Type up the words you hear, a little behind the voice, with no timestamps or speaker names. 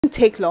didn't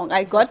take long.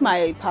 I got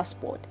my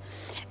passport,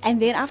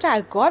 and then after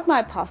I got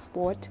my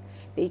passport,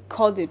 they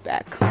called it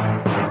back.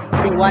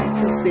 They want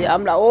to see.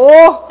 I'm like,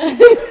 oh.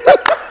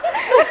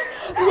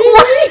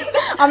 Really?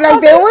 I'm like,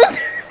 they would.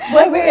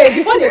 Wait.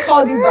 Before they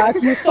called you back,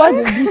 you saw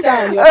the visa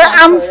on your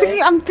passport,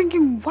 I'm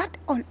thinking, what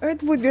on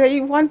earth would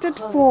they want it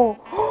for?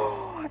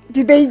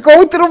 Did they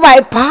go through my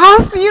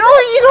past? You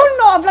don't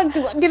know. I'm like,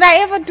 did I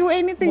ever do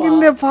anything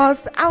in the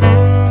past?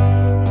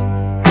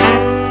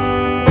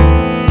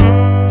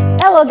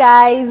 Hello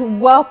guys,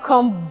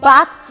 welcome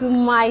back to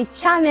my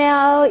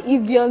channel.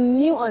 If you're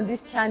new on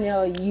this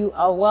channel, you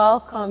are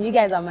welcome. You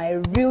guys are my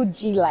real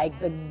G, like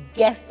the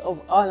guest of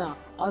honor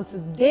on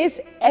today's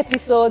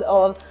episode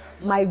of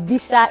my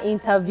visa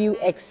interview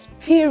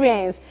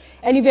experience.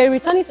 And if you're a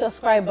returning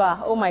subscriber,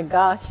 oh my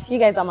gosh, you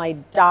guys are my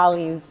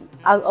darlings.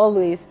 As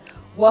always,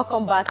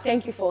 welcome back.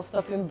 Thank you for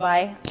stopping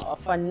by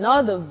for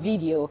another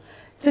video.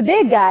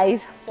 Today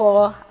guys,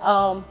 for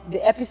the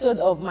episode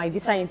of my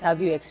visa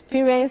interview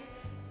experience,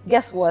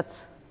 guess what?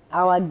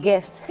 Our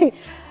guest.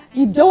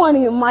 You don't want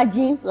to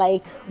imagine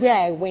like where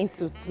I went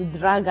to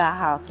drag her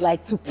out,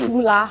 like to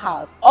pull her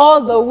out, all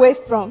the way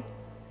from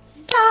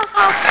South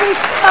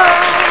Africa.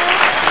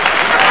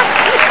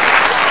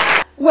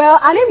 Well,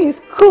 her name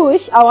is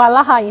Kush. I will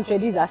allow her to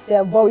introduce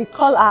herself, but we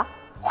call her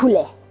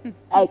Kule,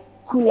 like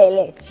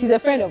Kulele. She's a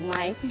friend of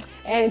mine,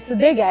 and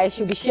today, guys,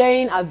 she'll be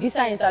sharing her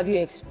visa interview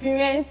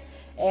experience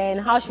and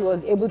how she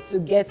was able to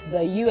get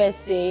the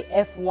USA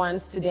F1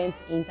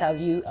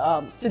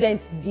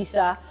 student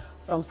visa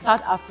from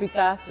South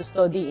Africa to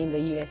study in the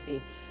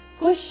USA.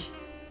 Kush,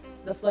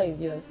 the floor is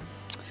yours.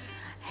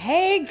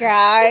 Hey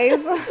guys.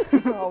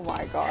 Oh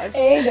my gosh.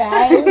 Hey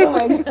guys. Oh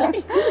my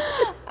gosh.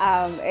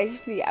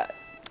 Actually,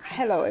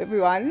 hello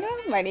everyone.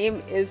 My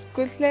name is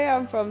Kutle.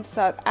 I'm from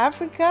South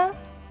Africa.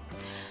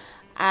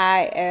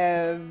 I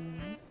am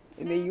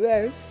in the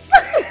US.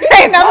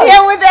 And I'm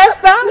here with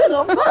Esther.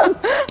 Of course.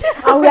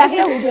 And we are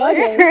here with the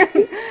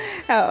audience.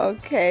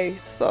 Okay,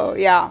 so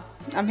yeah,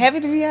 I'm happy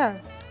to be here.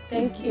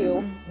 Thank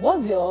you.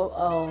 What's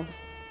your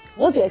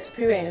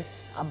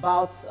experience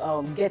about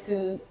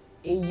getting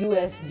a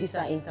US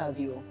visa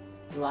interview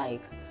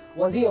like?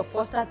 Was it your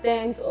first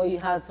attempt, or you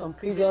had some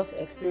previous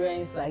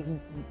experience, like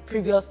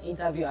previous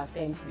interview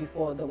attempts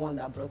before the one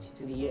that brought you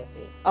to the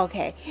USA?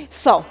 Okay,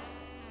 so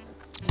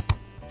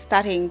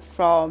starting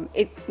from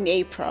in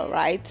April,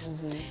 right?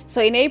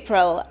 So in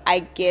April, I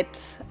get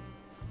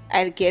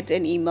an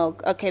email.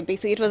 Okay,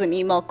 basically it was an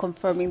email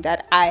confirming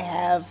that I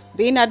have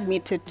been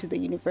admitted to the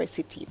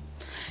university.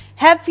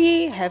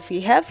 Happy.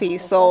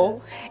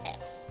 So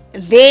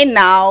then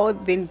now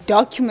the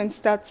documents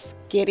start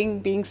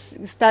getting in,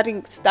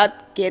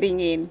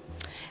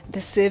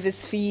 the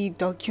service fee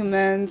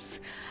documents,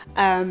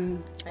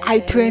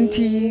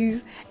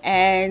 I-20s,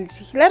 and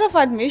a lot of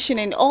admission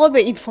and all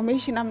the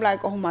information. I'm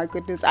like, oh my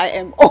goodness, I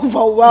am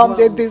overwhelmed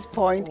at this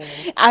point.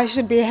 I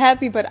should be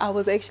happy, but I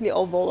was actually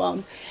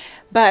overwhelmed.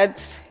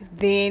 But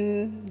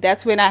then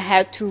that's when I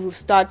had to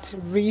start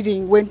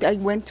reading. When I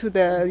went to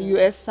the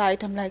US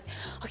site, I'm like,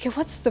 okay,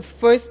 what's the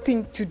first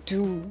thing to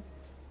do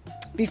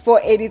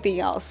before anything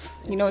else?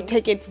 You know,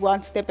 take it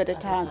one step at a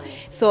time.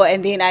 So,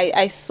 and then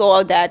I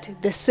saw that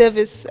the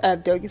service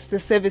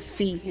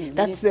fee,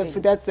 that's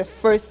the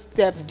first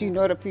step in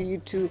order for you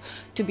to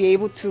be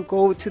able to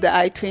go to the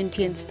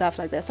I-20 and stuff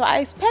like that. So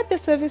I paid the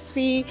service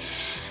fee,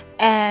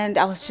 and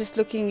I was just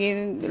looking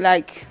in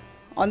like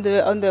on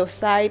the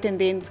site, and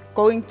then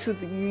going to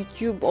the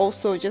YouTube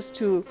also just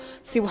to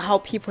see how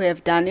people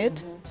have done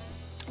it.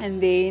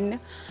 And then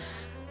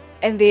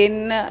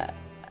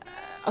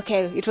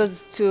okay, it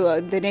was to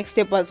the next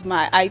step was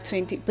my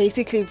I-20,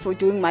 basically for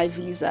doing my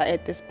visa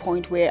at this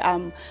point where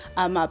I'm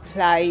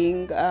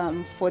applying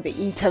for the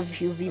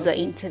visa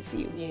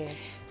interview. Yeah.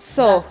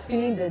 So that's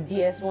filling the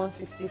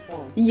DS-160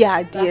 form.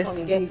 Yeah, that's when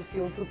you get to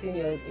put in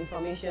your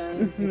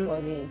information before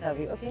the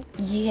interview. Okay.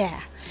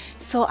 Yeah.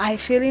 So I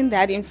fill in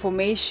that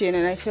information,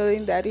 and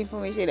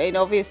and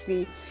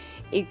obviously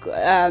it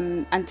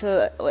and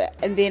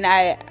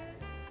then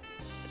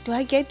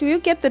do you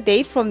get the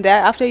date from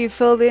there after you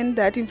filled in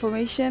that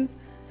information?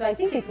 So I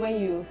think it's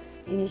when you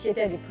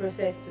initiated the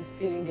process to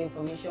fill in the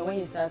information, when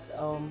you start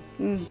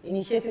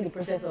initiating the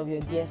process of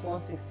your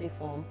DS-160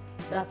 form,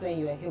 that's when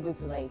you are able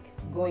to like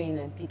go in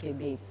and pick a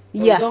date. So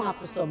you don't have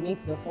to submit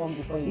the form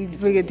before you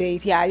pick a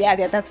date.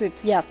 Yeah, that's it.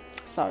 Yeah,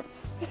 sorry.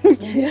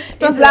 It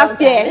was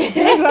last year. It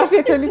was last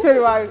year,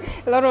 2021.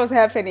 A lot was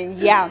happening.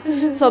 Yeah.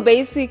 So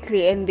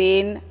basically, and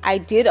then I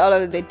did all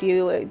of the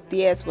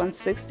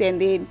DS-160,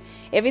 and then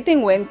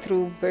everything went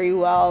through very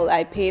well.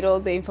 I paid all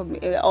the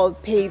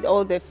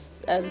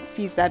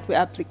fees that were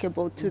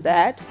applicable to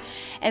that,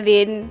 and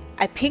then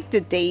I picked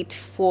a date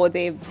for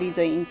the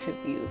visa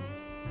interview.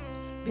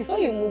 Before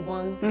you move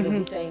on to the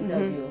visa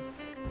interview,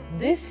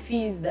 these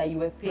fees that you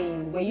were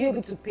paying, were you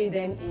able to pay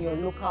them in your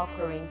local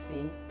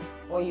currency,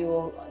 or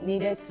you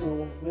needed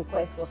to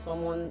request for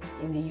someone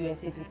in the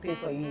USA to pay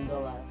for you in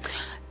dollars?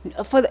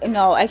 For the,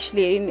 no,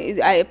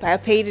 actually, I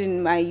paid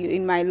in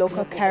my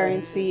local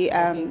currency,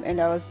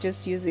 and I was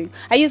just using.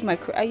 I used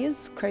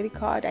credit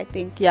card. I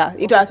think, yeah.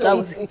 Okay, so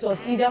it was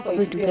easier for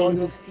you to pay all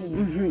those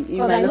fees.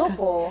 Because I know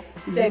for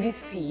service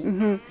fee,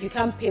 you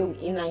can't pay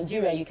in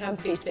Nigeria. You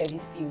can't pay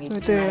service fee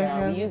with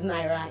Naira. We use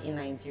Naira in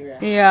Nigeria.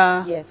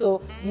 Yeah. Yeah.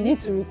 So you need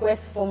to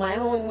request for my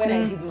own. When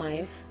I did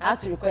mine, I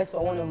had to request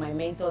for one of my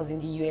mentors in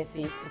the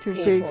USA to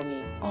pay for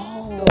me.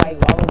 Oh. So I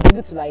was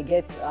able to like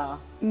get.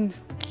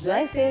 Do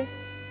I say?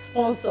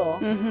 Sponsor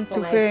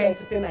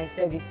to pay my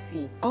service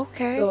fee.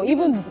 Okay. So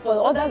even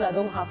for others that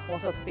don't have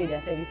sponsor to pay their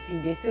service fee,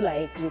 they still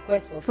like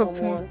request for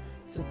someone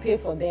to pay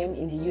for them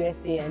in the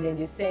USA, and then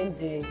they send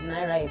the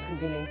Naira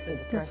equivalent to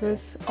the person.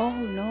 Oh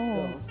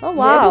no! So oh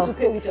wow! You're able to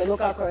pay with your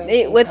local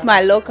currency. With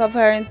my local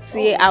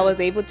currency, I was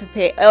able to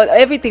pay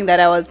everything that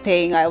I was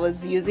paying. I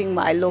was using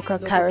my local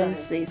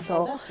currency.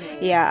 So nice.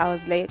 yeah, I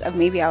was like,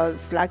 maybe I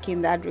was lucky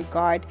in that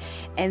regard,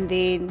 and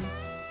then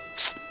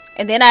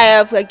I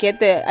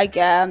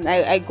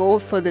go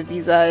for the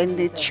visa and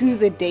they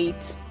choose a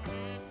date.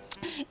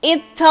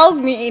 It tells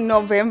me in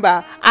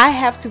November I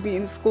have to be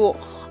in school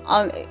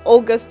on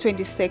August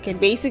 22nd.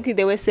 Basically,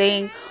 they were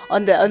saying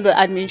on the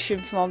admission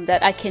form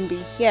that I can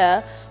be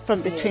here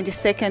from the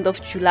 22nd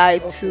of July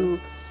to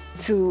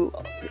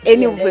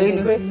any of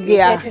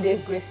 30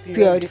 days grace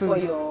period before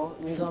your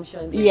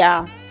resumption date.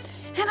 Yeah,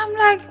 and I'm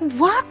like,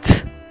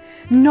 what?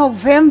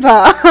 November.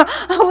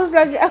 I was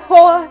like,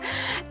 oh,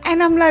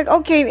 and I'm like,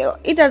 okay,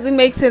 it doesn't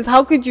make sense.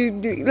 How could you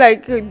do,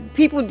 like,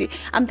 people do,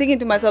 I'm thinking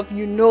to myself,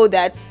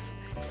 that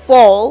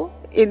fall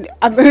in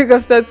America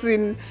starts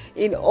in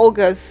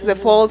August, the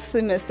fall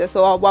semester,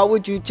 so why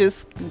would you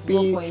just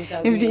be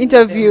in the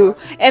interview?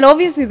 And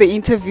obviously the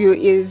interview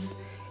is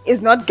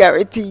not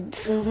guaranteed.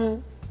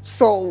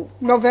 So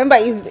November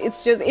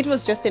it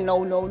was just a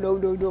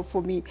no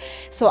for me.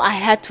 So I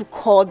had to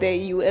call the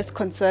US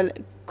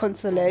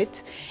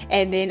consulate,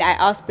 and then I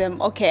asked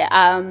them, okay,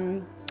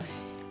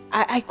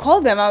 I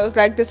called them. I was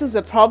like, this is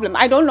the problem.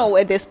 I don't know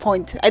at this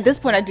point. I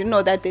didn't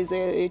know that there's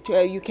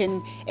you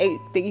can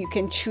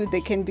choose.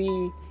 There can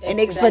be an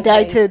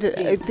expedited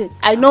thing.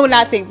 I know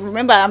nothing.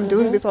 Remember, I'm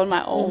doing this on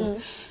my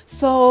own.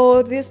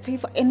 So these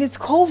people, and it's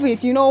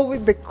COVID,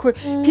 with the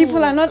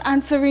people are not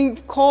answering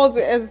calls.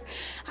 I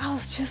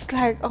was just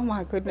like, oh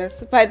my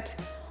goodness. But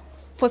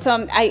for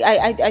some,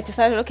 I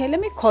decided, okay,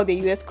 let me call the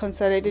US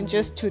consulate and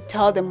just to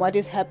tell them what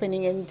is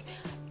happening and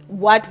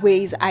what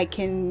ways they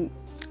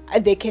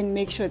can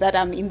make sure that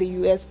I'm in the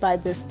US by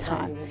this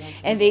time.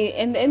 And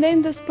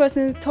then this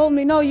person told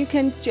me, no, you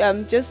can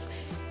just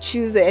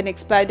choose an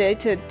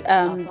expedited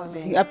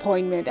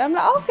appointment. I'm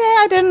like, okay,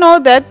 I didn't know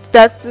that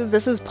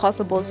this is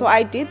possible. So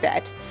I did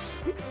that.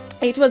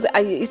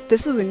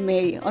 This is in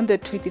May, on the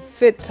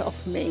 25th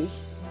of May.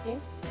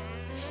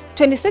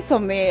 26th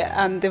of May,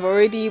 they've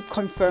already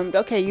confirmed,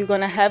 okay, you're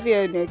going to have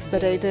your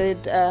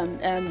expedited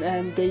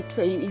date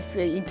for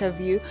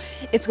interview.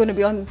 It's going to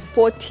be on the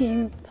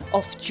 14th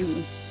of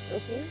June.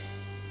 Okay.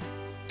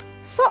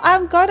 So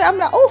I'm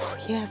like, oh,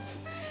 yes.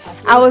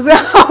 I was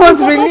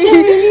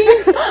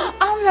relieved.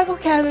 I'm like,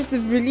 okay, I was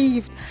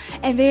relieved.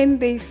 And then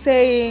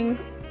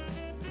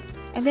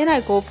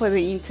I go for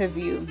the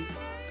interview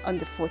on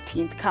the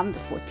 14th, come the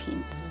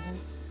 14th.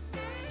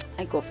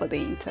 I go for the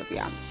interview.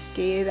 I'm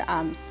scared.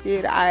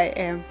 I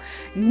am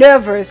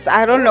nervous.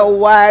 I don't know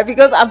why,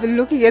 because I've been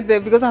looking at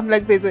because I'm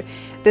like,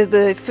 there's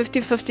a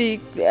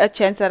 50-50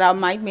 chance that I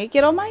might make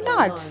it or might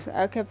not.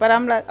 Okay, but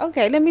I'm like,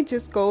 okay, let me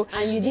just go.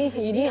 And you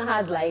didn't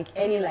have like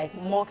any like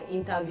mock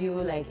interview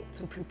like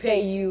to prepare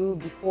you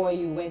before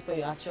you went for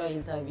your actual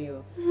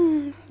interview?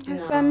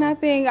 I've done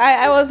nothing.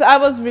 I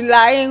was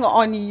relying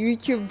on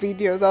YouTube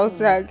videos. I was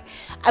like,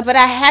 but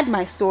I had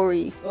my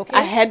story. Okay.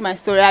 I had my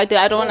story. I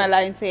don't want to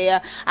lie and say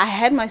I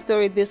had my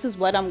story. This is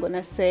what I'm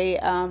gonna say.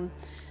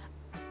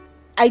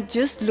 I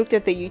just looked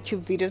at the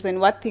YouTube videos and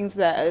what things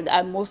that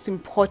are most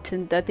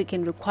important that they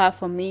can require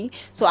from me.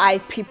 So I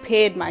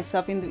prepared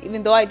myself,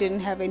 even though I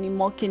didn't have any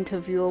mock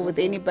interview with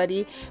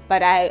anybody,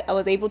 but I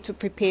was able to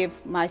prepare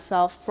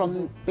myself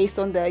based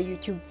on the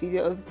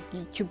YouTube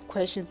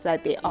questions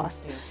that they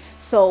asked.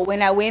 So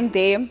when I went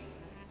there,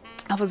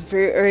 I was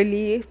very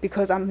early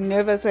because I'm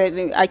nervous.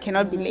 I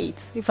cannot be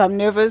late. If I'm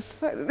nervous,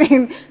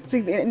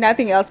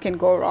 nothing else can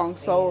go wrong.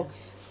 So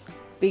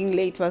being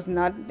late was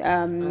not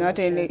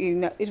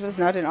it was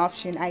not an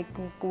option. I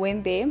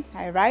went there.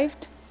 I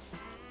arrived.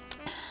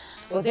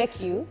 Was there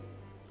queue?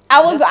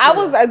 There was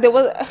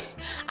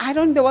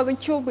a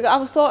queue because I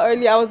was so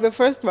early. I was the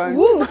first one.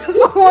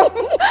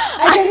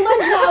 I can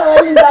imagine how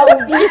early that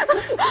would be.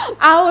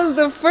 I was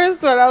the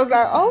first one. I was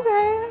like,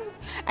 okay.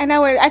 And I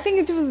went, I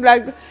think it was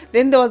like,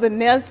 then there was a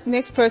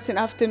next person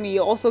after me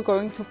also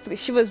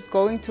she was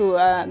going to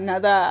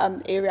another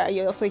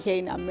area also here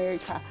in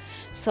America.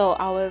 So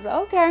I was,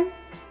 okay.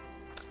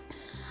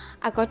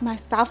 I got my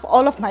stuff,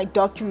 all of my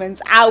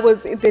documents.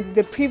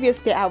 The previous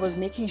day I was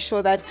making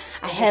sure that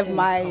I have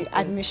my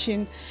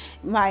admission,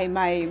 my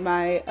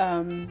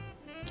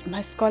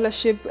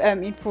scholarship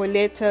info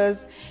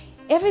letters,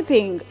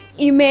 everything.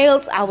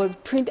 Emails,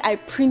 I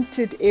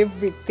printed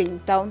everything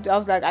down. I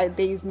was like,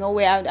 there is no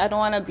way. I don't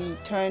want to be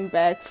turned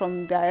back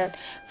from that,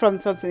 from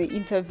the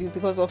interview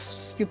because of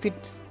stupid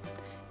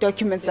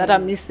documents that are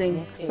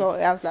missing. So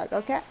I was like,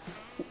 okay.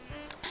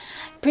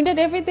 Printed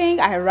everything.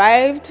 I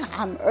arrived.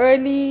 I'm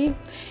early.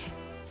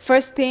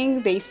 First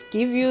thing, they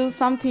give you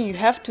something you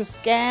have to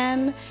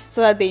scan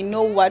so that they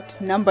know what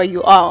number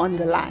you are on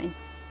the line.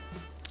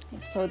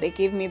 So they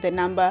gave me the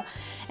number,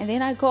 and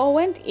then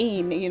went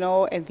in,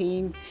 and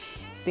then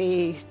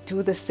they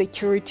do the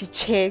security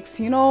checks,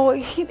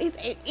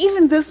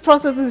 even this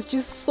process is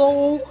just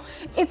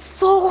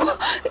it's overwhelming.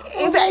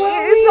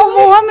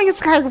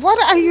 It's like,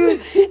 what are you,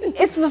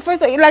 it's the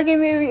first time, like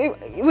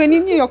when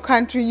in your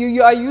country,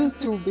 you are used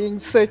to being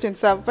searched and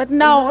stuff, but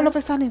now all of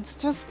a sudden it's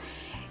just,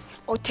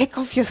 take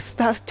off your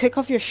stuff, take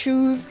off your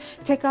shoes,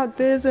 take out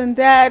this and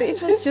that.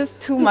 It was just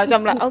too much.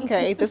 I'm like,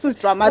 okay, this is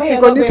dramatic.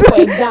 I'm not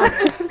for exam.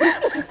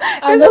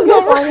 I'm just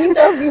going for an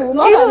interview,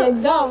 not an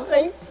exam.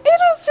 It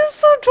was just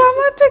so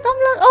dramatic. I'm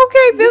like,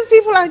 okay, these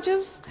people are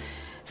just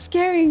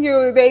scaring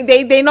you.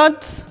 They're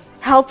not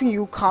helping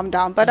you calm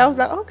down. But I was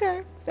like,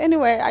 okay.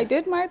 Anyway, I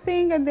did my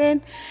thing, and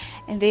then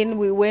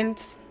we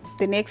went.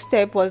 The next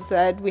step was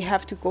that we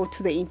have to go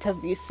to the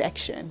interview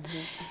section.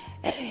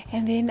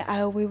 And then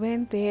we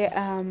went there.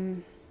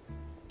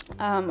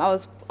 I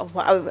was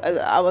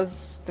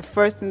the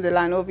first in the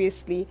line,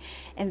 obviously.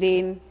 And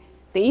then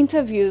the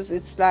interviews,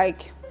 it's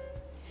like,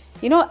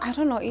 I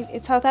don't know.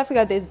 In South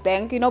Africa, there's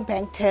bank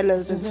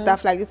tellers and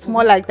stuff like. It's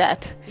more like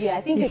that. Yeah,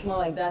 I think it's more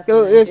like that.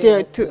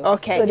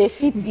 Okay. So they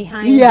sit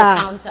behind the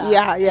counter.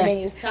 Yeah. And then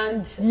you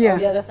stand on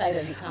the other side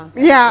of the counter.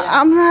 Yeah.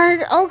 I'm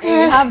like,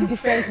 okay. And you have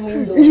different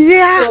windows.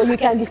 Yeah. So you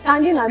can be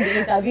standing and be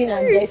interviewing,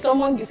 and there's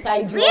someone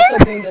beside you also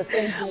doing the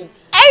same thing.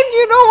 And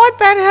you know what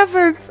that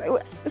happens?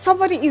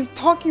 Somebody is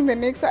talking the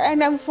next,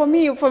 and for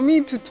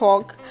me to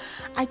talk,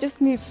 I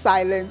just need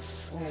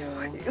silence.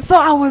 So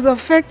I was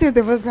affected.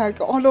 There was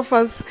like all of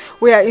us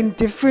were in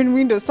different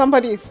windows.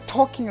 Somebody is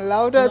talking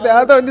louder, the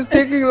other one is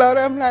talking louder.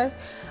 I'm like,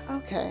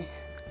 okay,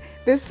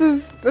 this.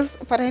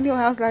 But anyway,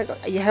 I was like,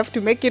 you have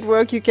to make it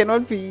work. You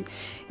cannot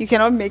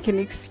make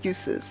any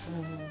excuses.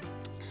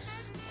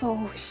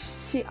 So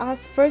she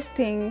asked first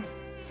thing.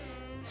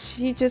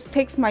 She just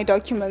takes my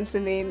documents,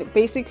 and then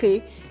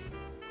basically,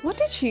 what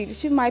did she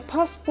my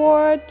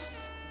passport,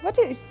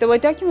 there were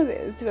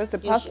documents, it was the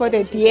passport,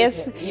 the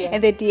DS,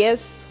 and the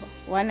DS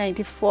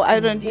 194, I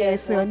don't know,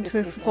 DS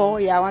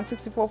 164,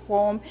 164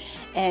 form,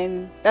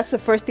 and that's the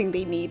first thing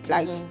they need,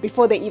 like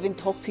before they even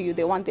talk to you,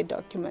 they want the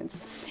documents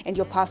and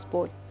your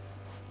passport.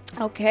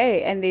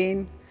 Okay, and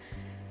then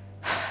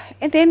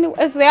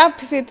as they're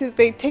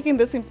taking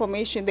this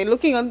information, they're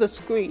looking on the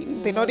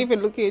screen, they're not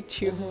even looking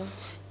at you.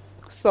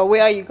 So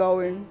where are you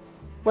going?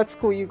 What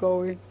school are you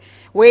going?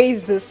 Where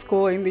is the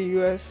school in the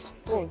US?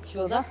 Oh, she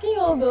was asking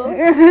all those.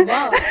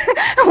 Wow.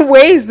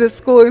 Where is the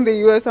school in the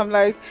US? I'm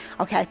like,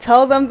 okay, I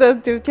tell them the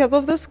details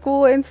of the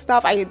school and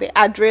stuff, the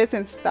address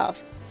and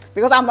stuff.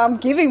 Because I'm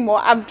giving more,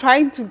 I'm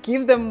trying to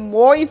give them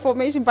more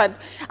information, but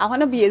I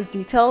want to be as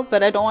detailed,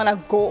 but I don't want to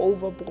go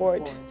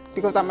overboard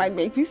because I might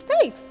make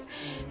mistakes.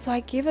 So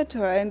I give it to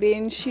her, and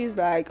then she's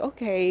like,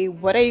 okay,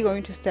 what are you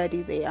going to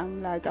study there?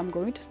 I'm like, I'm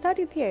going to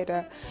study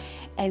theater.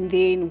 And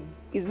then,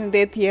 isn't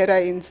there theater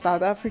in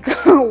South Africa?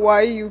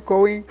 Why are you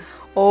going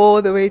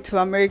all the way to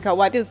America?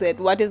 What is it?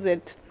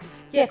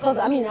 Yeah, because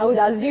I would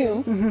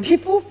assume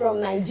people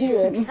from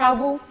Nigeria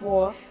travel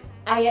for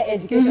higher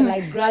education,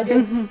 like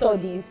graduate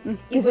studies,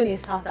 even in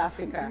South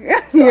Africa.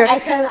 So I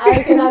can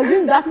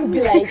assume that would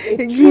be like a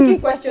tricky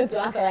question to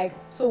answer, like,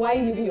 so why are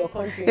you leaving your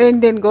country?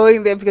 And then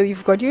going there because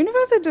you've got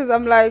universities.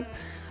 I'm like,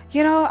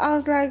 I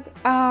was like,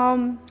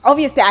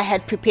 obviously I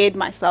had prepared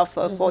myself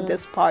for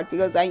this part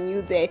because I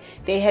knew they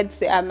had,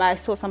 I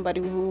saw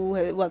somebody who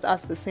was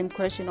asked the same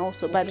question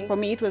also, but for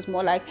me it was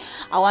more like,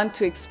 I want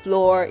to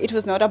explore. It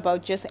was not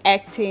about just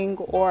acting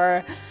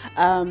or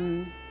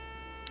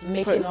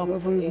making up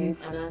an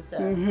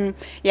answer.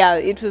 Yeah,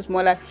 it was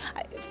more like,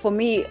 for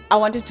me, I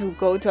wanted to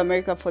go to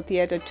America for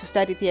theater, to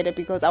study theater,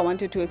 because I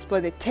wanted to explore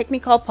the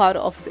technical part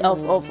of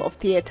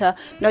theater,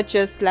 not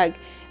just like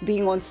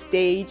being on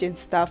stage and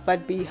stuff,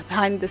 but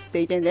behind the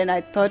stage. And then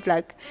I thought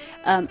like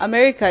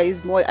America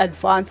is more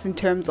advanced in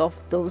terms of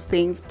those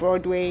things,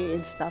 Broadway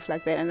and stuff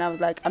like that. And I was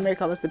like,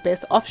 America was the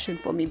best option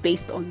for me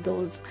based on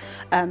those,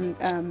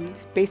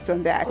 based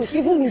on that.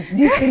 Even with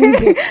this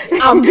reason,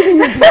 I'm giving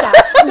you visa.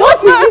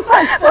 Not even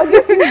for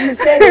these things you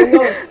said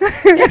alone.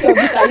 Get your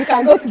visa, you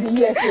can go to the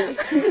USA.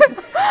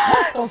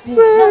 That's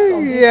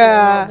complete.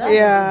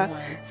 Yeah.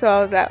 So I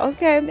was like,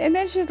 okay. And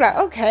then she's like,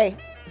 okay.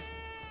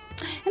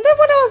 And then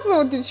what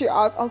else did she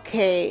ask?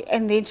 Okay.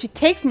 And then she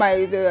takes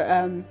my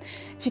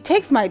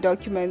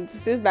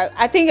documents. She's like,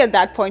 I think at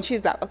that point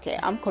she's like, okay,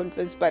 I'm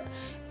convinced, but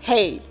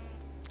hey,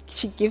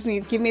 she give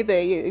me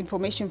the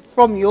information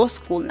from your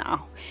school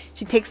now.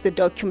 She takes the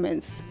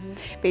documents.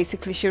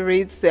 Basically, she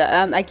reads the,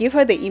 I give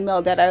her the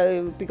email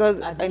that because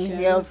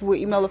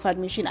email of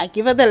admission. I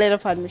give her the letter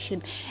of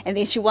admission, and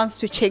then she wants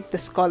to check the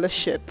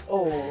scholarship.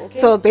 Oh, okay.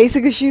 So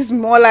basically, she's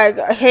more like,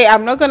 hey,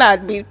 I'm not gonna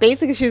admit.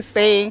 Basically, she's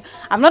saying,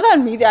 I'm not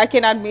admitting. I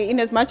can admit in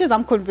as much as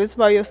I'm convinced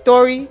by your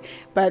story,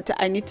 but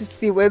I need to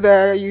see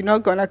whether you're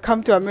not gonna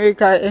come to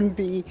America and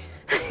be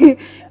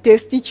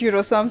destitute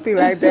or something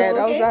like that.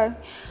 Okay. I was like,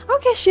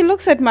 okay. She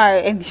looks at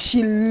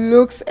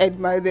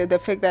the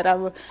fact that I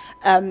will,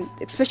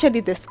 especially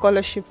the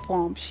scholarship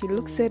form. She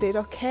looks at it.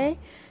 Okay,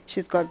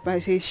 she's got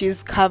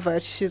she's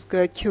covered. She's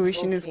got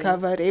tuition is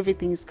covered.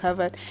 Everything is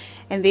covered,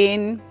 and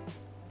then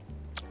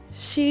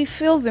she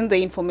fills in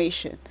the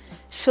information.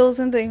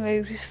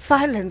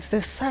 Silence.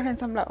 There's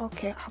silence. I'm like,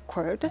 okay,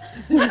 awkward.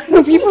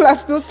 People are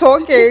still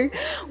talking.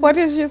 What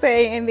is she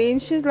saying? And then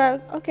she's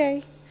like,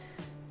 okay.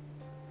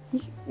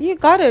 You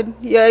got it.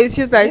 Yeah, it's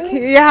just like,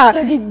 really? yeah.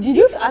 So did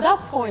you, at that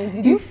point,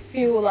 did you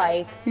feel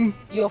like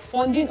your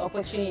funding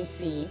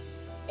opportunity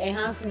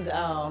enhances,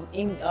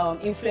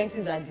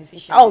 influences that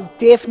decision? Oh,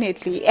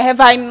 definitely. Have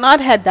I not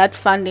had that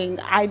funding,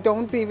 I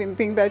don't even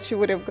think that she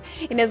would have,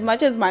 in as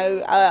much as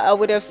I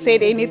would have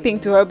said anything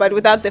to her, but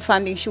without the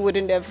funding, she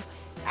wouldn't have,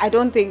 I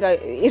don't think,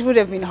 it would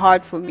have been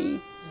hard for me.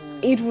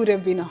 It would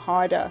have been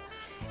harder.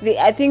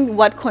 I think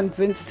what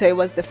convinced her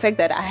was the fact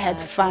that I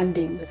had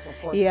funding,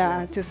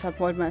 to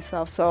support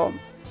myself. So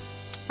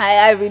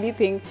I really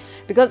think,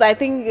 because I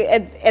think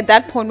at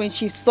that point when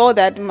she saw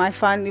that my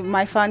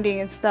funding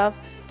and stuff,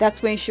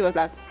 that's when she was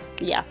like,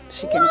 yeah,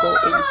 she can go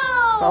in.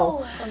 So,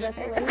 so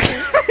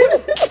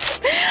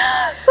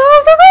I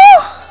was like,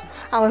 oh,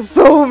 I was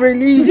so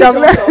relieved. I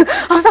was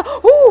like,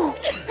 oh.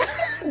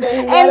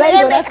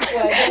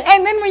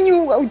 And then when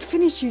you would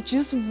finish, you're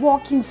just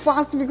walking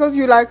fast because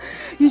you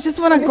just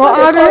want to go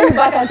out and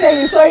back and tell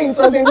you sorry, it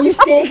was a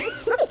mistake.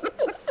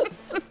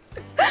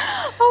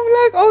 I'm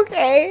like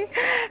okay,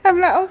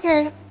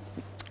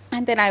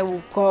 and then I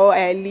will go,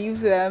 I leave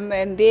them,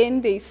 and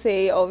then they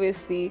say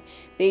obviously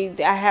I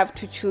have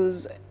to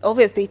choose.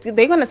 Obviously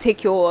they're gonna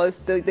take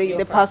yours,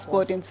 the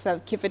passport and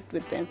stuff, keep it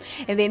with them,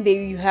 and then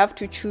you have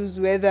to choose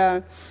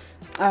whether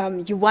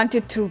you want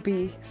it to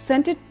be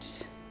sent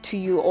it to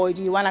you or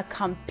do you want to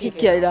come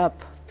pick it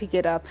up.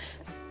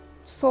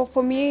 So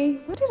for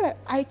me,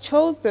 I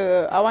chose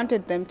I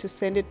wanted them to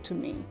send it to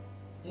me.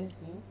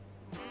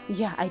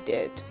 Yeah, I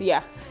did.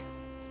 Yeah,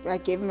 I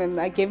gave them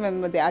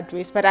the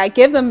address, but I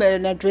gave them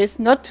an address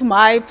not to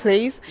my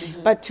place,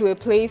 but to a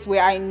place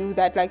where I knew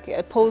that, like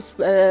a post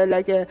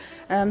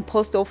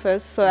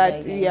office, so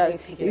that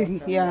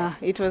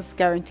it was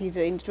guaranteed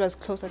and it was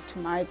closer to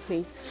my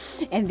place.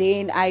 And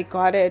then I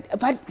got it,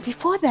 but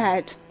before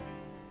that,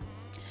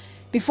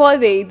 before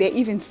they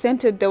even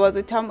sent it, there was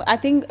a time, I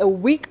think a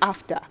week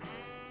after,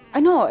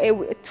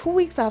 2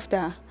 weeks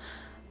after.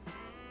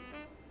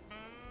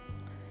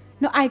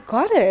 No, I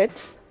got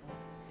it.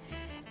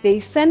 They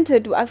sent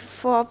it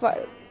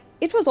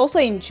it was also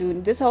in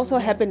June. This also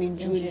happened in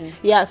June.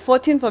 Yeah,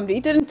 14 from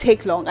it didn't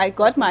take long. I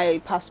got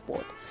my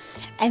passport.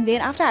 And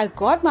then after I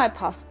got my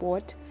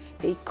passport,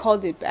 they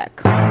called it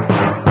back.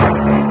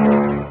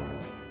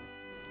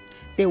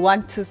 They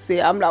want to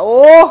say, I'm like,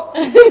 oh.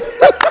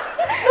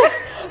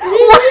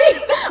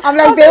 I'm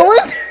like, they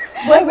would.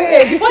 Wait,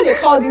 before they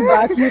called you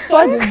back, you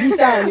saw the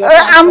visa on your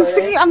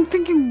passport. I'm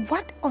thinking,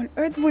 what on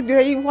earth would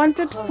they want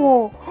it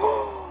for?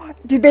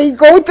 Did they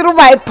go through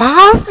my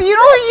past? You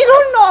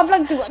don't know. I'm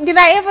like, did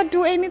I ever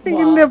do anything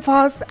in the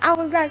past? I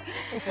was like,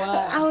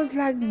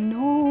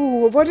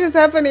 no, what is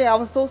happening? I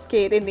was so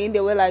scared. And then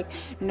they were like,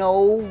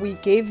 no, we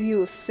gave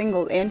you a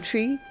single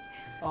entry.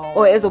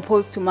 Or as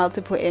opposed to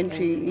multiple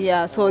entry.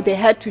 Yeah, so they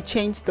had to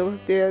change those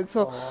there.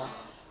 So,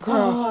 girl,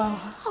 I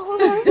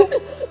was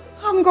like,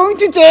 I'm going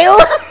to jail.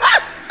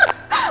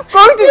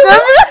 Going to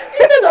Germany.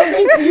 Instead of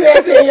going to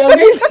USA, you're going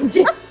to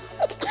jail.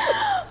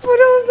 But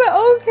I was like,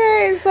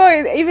 okay. So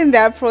even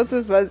that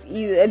process was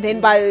easy. And then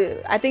by,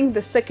 I think,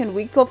 the second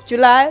week of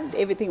July,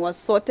 everything was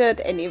sorted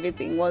and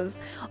everything was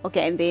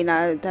okay. And then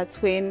that's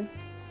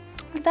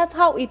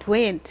how it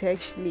went,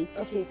 actually.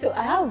 Okay, so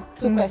I have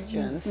two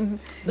questions.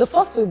 The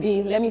first will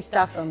be, let me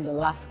start from the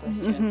last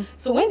question.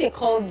 So when they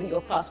called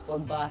your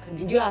passport back,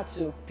 did you have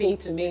to pay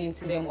to mail it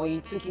to them, or you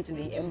took it to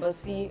the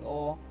embassy,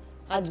 or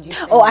how did you?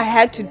 I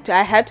had to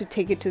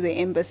take it to the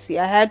embassy.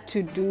 I had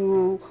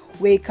to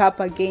wake up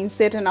again,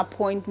 set an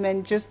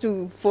appointment just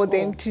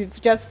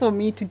for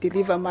me to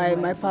deliver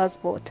my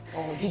passport.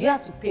 Oh, did you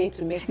have to pay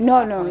to make?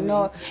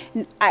 No.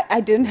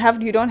 I didn't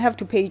have. You don't have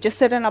to pay. You just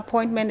set an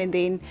appointment and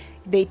then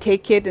they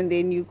take it and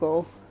then you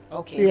go.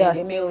 Okay. Yeah.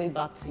 They mail it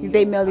back to you.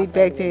 They mail it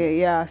back to you.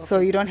 Yeah. Okay. So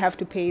you don't have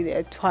to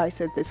pay twice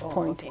at this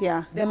point. Okay.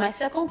 Yeah. Then my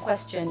second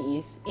question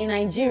is, in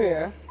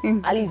Nigeria,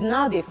 at least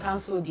now they've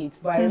cancelled it.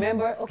 But I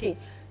remember, okay.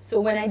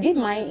 So when I did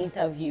my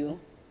interview,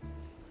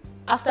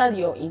 after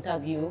your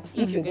interview,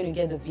 if you're going to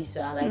get the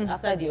visa, like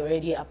after they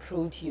already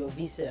approved your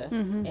visa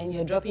and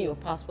you're dropping your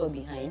passport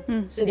behind,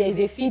 so there is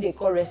a fee they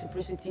call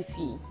reciprocity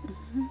fee.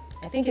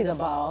 I think it's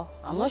about,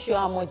 I'm not sure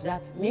how much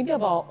that's, maybe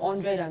about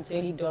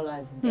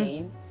 $120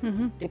 then,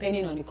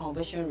 depending on the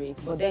conversion rate.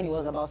 But then it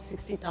was about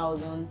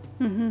 60,000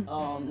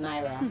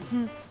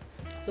 naira.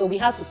 So we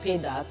had to pay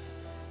that.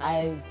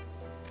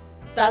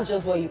 That's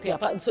just what you pay.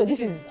 So this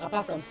is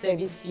apart from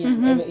service fee,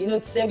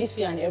 and service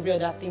fee and every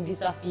other thing,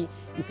 visa fee.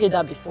 You pay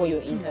that before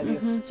your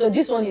interview. So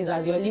this one is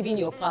as you're leaving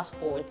your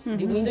passport,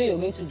 the window you're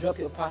going to drop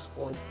your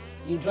passport,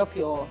 you drop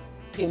your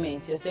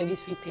payment, your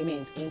service fee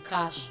payment in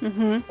cash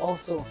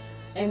also.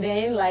 And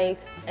then, like,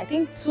 I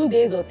think 2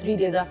 days or 3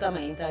 days after my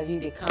interview,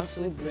 they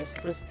cancelled the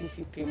reciprocity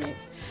fee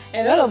payments.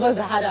 And all of us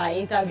that had our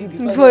interview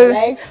before,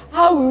 like,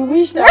 how we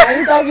wish that our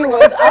interview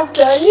was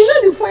after. You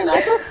know the point?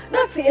 I thought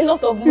that's a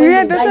lot of money.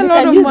 Yeah, that's a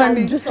lot of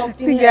money. Do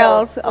something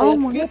else. Oh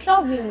my. You're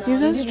traveling now. Yeah,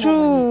 that's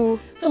true.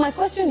 So my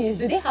question is,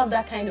 do they have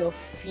that kind of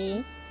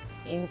fee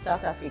in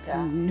South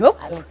Africa? Nope.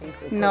 I don't think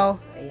so. No.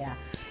 Yeah.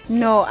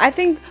 No, I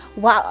think,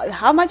 wow,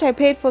 how much I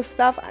paid for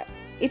stuff,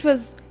 it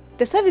was,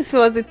 the service fee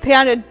was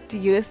 $300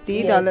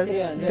 dollars.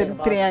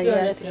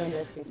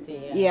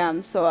 350,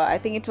 yeah. So I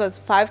think it was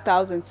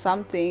 5,000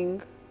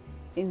 something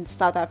in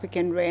South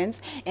African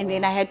rands, and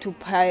then I had to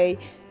pay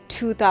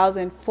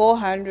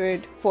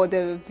 2,400 for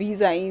the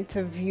visa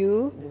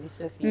interview. The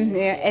visa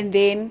fee. And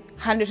then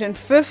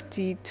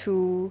 150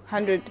 to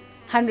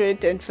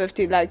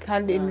 150, like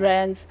 100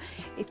 rands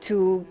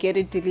to get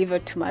it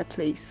delivered to my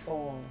place.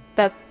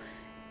 That's,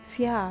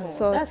 yeah,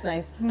 so that's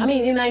nice. I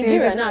mean, in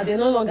Nigeria now, they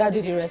no longer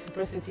do the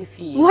reciprocity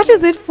fee. What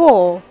is it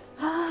for?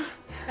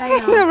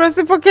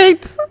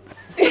 Reciprocate.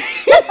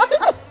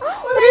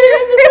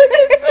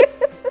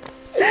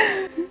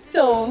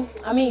 So,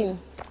 I mean,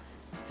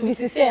 to be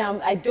sincere,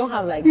 I don't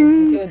have like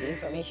detailed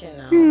information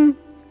now.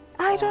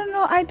 I don't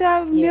know.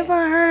 I've never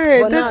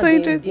heard. But that's now so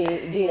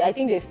interesting. I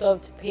think they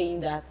stopped paying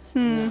that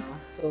now,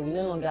 so we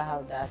no longer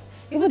have that.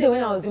 Even though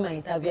when I was in my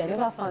interview, I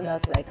never found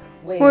out like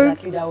where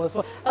exactly that was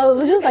for. I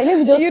was just like, let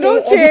me just you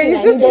don't care. You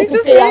just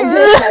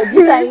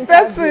pay.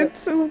 That's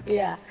it.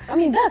 Yeah, I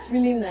mean that's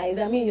really nice.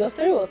 I mean your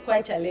story was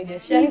quite challenging,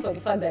 especially for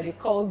the fact that they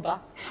called back.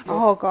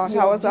 Oh gosh,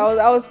 I was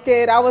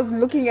scared. I was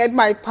looking at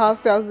my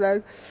past. I was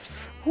like,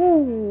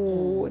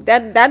 ooh,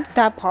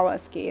 that part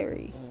was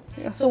scary.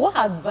 Yeah. So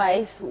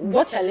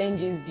what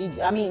challenges did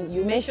you, I mean,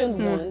 you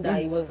mentioned one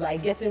that it was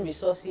like getting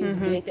resources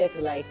related to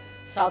like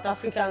South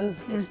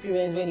Africans'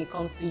 experience when it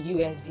comes to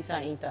US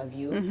visa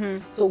interview.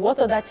 So what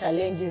other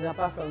challenges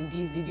apart from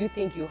these did you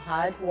think you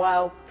had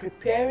while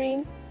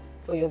preparing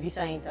for your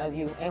visa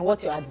interview, and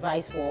what's your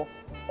advice for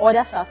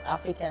other South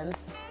Africans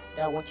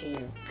that are watching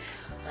you?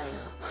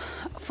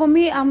 For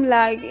me, I'm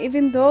like,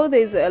 even though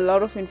there's a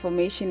lot of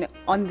information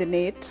on the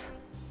net,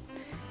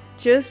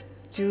 just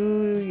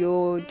do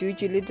your due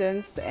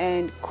diligence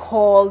and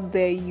call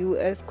the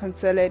US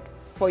consulate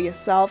for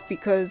yourself,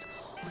 because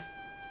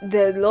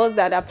the laws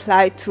that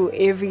apply to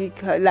every,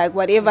 like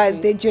whatever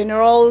the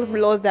general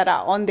laws that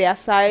are on their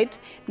side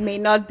may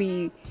not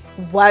be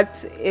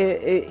what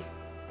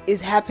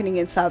is happening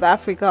in South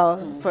Africa,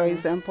 for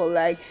example.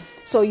 Like,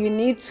 so you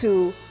need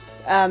to,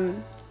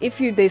 if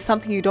there's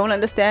something you don't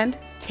understand,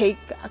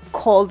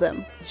 call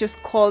them.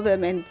 Just call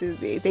them, and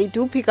they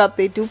do pick up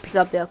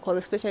their call,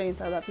 especially in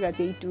South Africa.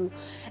 They do,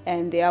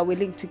 and they are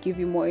willing to give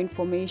you more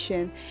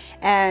information.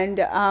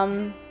 And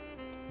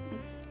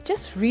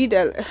just read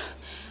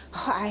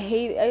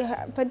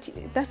but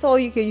that's all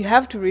you can. You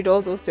have to read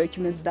all those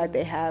documents that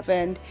they have,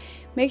 and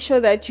make sure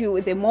that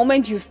the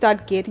moment you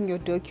start getting your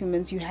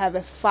documents, you have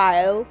a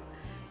file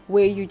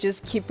where you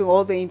just keep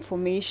all the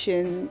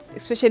information,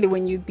 especially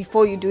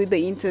before you do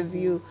the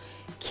interview.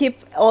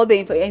 Keep all the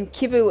info, and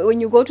keep it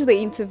when you go to the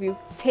interview.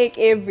 Take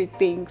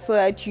everything so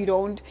that you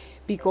don't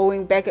be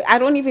going back. I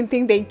don't even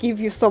think they give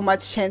you so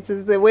much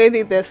chances. The way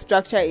they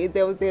structure it,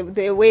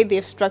 the way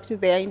they've structured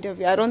their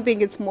interview, I don't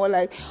think it's more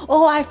like,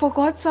 oh, I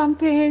forgot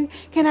something,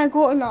 can I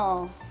go?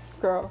 No,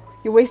 girl,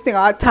 you're wasting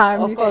our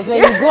time. Of course, when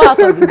you go out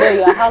of the door,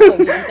 you're out of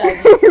the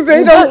interview.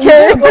 They don't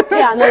care. You go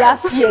pay another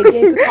fee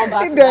again to come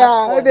back.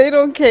 They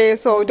don't care.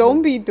 So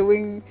don't be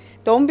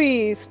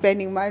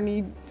spending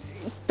money.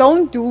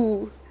 Don't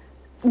do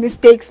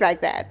mistakes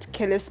like that,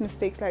 careless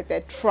mistakes like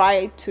that.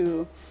 Try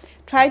to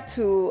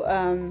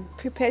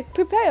prepare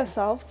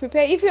yourself.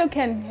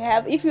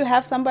 If you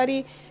have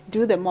somebody,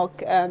 do the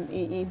mock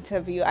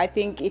interview. I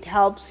think it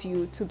helps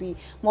you to be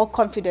more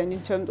confident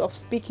in terms of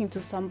speaking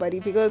to somebody,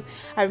 because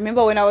I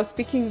remember when I was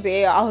speaking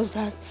there, I was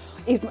like,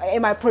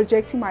 am I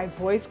projecting my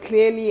voice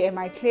clearly? Am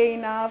I clear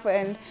enough?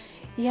 And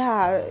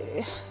yeah,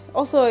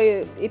 also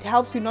it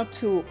helps you not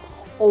to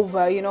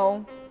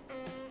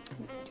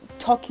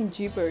talking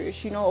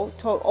gibberish,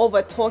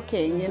 over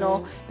talking,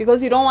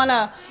 because you don't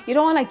wanna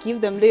give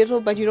them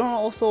little, but you don't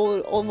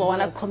also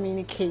wanna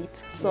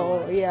communicate.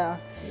 So yeah,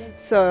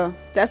 so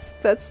that's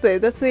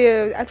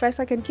the advice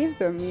I can give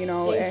them.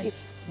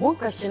 One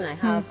question I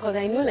have, because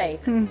I know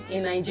like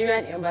in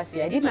Nigerian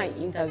embassy, I did my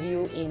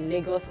interview in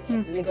Lagos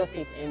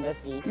State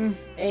Embassy,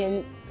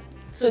 and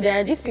so there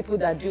are these people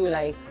that do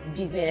like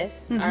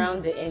business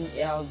around the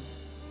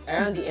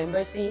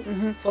embassy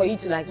for you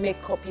to like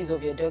make copies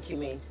of your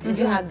documents. Did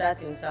you have that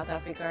in South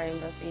Africa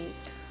embassy?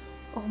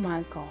 Oh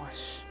my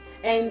gosh.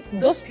 And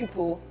those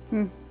people,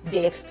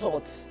 they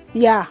extort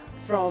Yeah.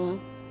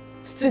 from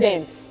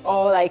students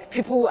or like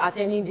people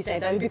attending this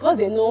interview because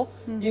they know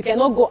you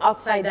cannot go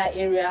outside that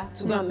area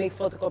to go and make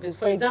photocopies.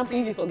 For example,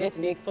 if you forget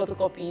to make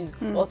photocopies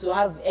or to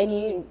have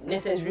any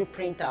necessary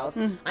printouts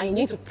and you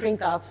need to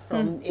print out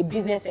from a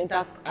business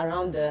center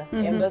around the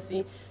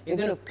embassy, you're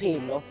going to pay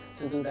a lot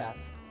to do that.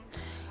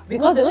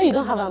 Because they know you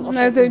don't have an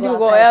option to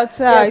go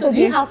outside. Yeah, so do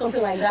you have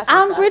something like that?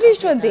 I'm pretty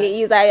sure there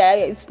is.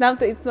 It's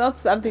not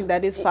something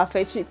that is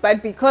far-fetched,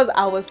 but because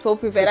I was so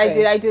prepared, I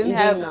didn't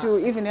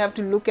have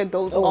to look at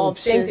those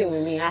options. Same thing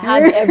with me. I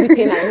had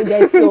everything I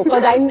needed to,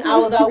 because I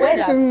was aware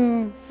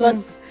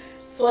that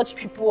such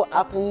people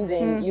happens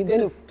and you're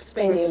going to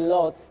spend a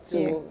lot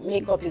to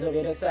make copies of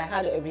your doc. So I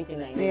had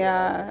everything I needed.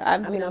 Yeah,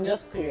 I'm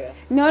just curious.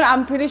 No,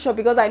 I'm pretty sure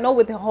because I know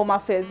with the Home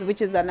Affairs, which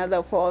is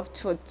another for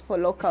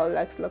local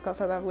South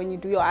Africa, when you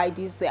do your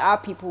IDs, there are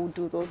people who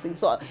do those things.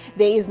 So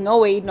there is no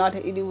way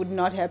it would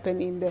not happen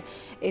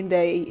in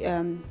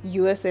the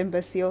U.S.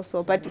 embassy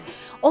also. But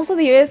also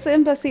the U.S.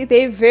 embassy,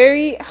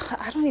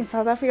 in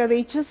South Africa,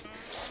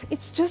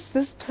 it's just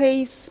this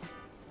place.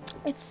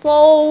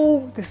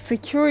 The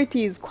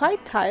security is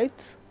quite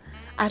tight.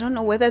 I don't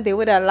know whether they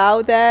would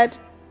allow that.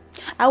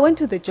 I went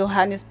to the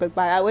Johannesburg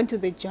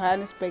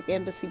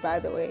embassy, by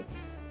the way.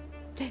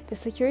 The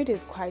security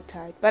is quite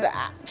tight, but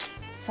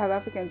South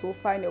Africans will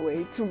find a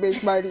way to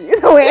make money.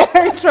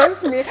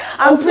 Trust me.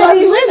 I'm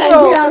pretty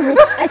sure.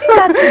 I think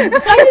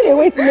that finding a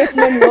way to make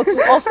money not to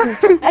us.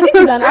 I think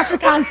it's an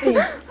African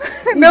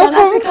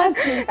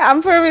thing.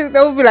 I'm probably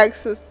they'll be like,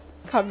 sis,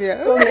 come here.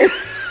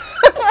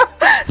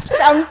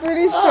 I'm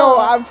pretty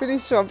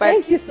sure. But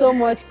thank you so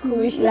much,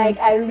 Kush. Like,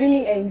 I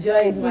really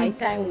enjoyed my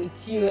time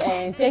with you,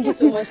 and thank you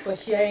so much for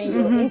sharing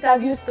your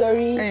interview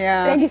story.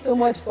 Yeah. Thank you so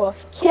much for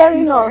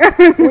scaring us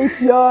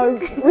with your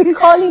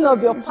recalling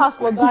of your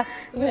passport. But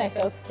even I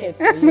felt scared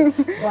for you.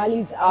 But at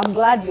least I'm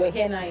glad you're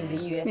here now in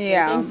the US.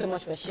 Yeah. So thank you so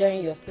much for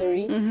sharing your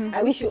story.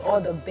 I wish you all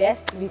the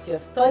best with your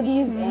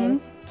studies and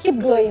keep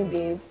going,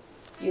 babe.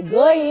 You're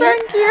going.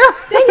 Thank you.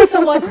 Thank you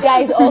so much,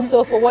 guys,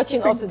 also for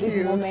watching up to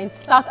this moment.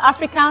 South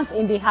Africans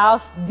in the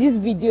house, this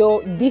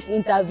video, this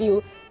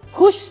interview,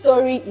 Kush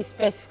story is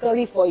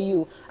specifically for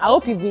you. I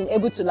hope you've been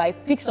able to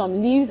pick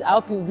some leaves. I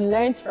hope you've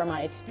learned from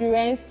my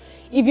experience.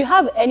 If you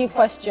have any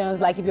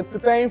questions, like if you're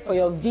preparing for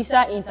your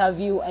visa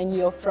interview and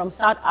you're from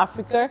South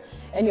Africa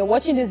and you're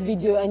watching this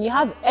video and you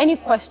have any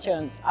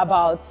questions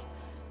about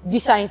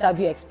visa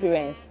interview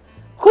experience,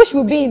 Kush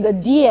will be in the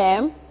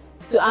DM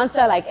to answer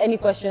any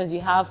questions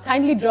you have.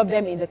 Kindly drop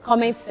them in the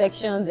comment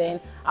section,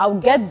 and I'll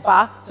get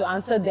back to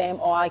answer them,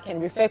 or I can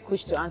refer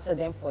Kush to answer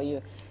them for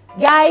you.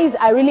 Guys,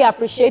 I really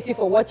appreciate you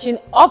for watching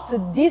up to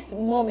this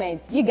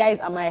moment. You guys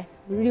are my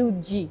real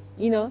G,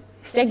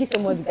 Thank you so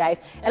much, guys.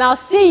 And I'll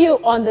see you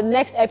on the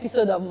next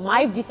episode of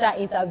my visa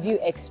interview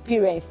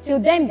experience. Till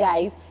then,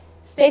 guys,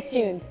 stay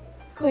tuned.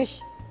 Kush,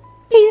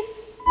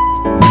 peace.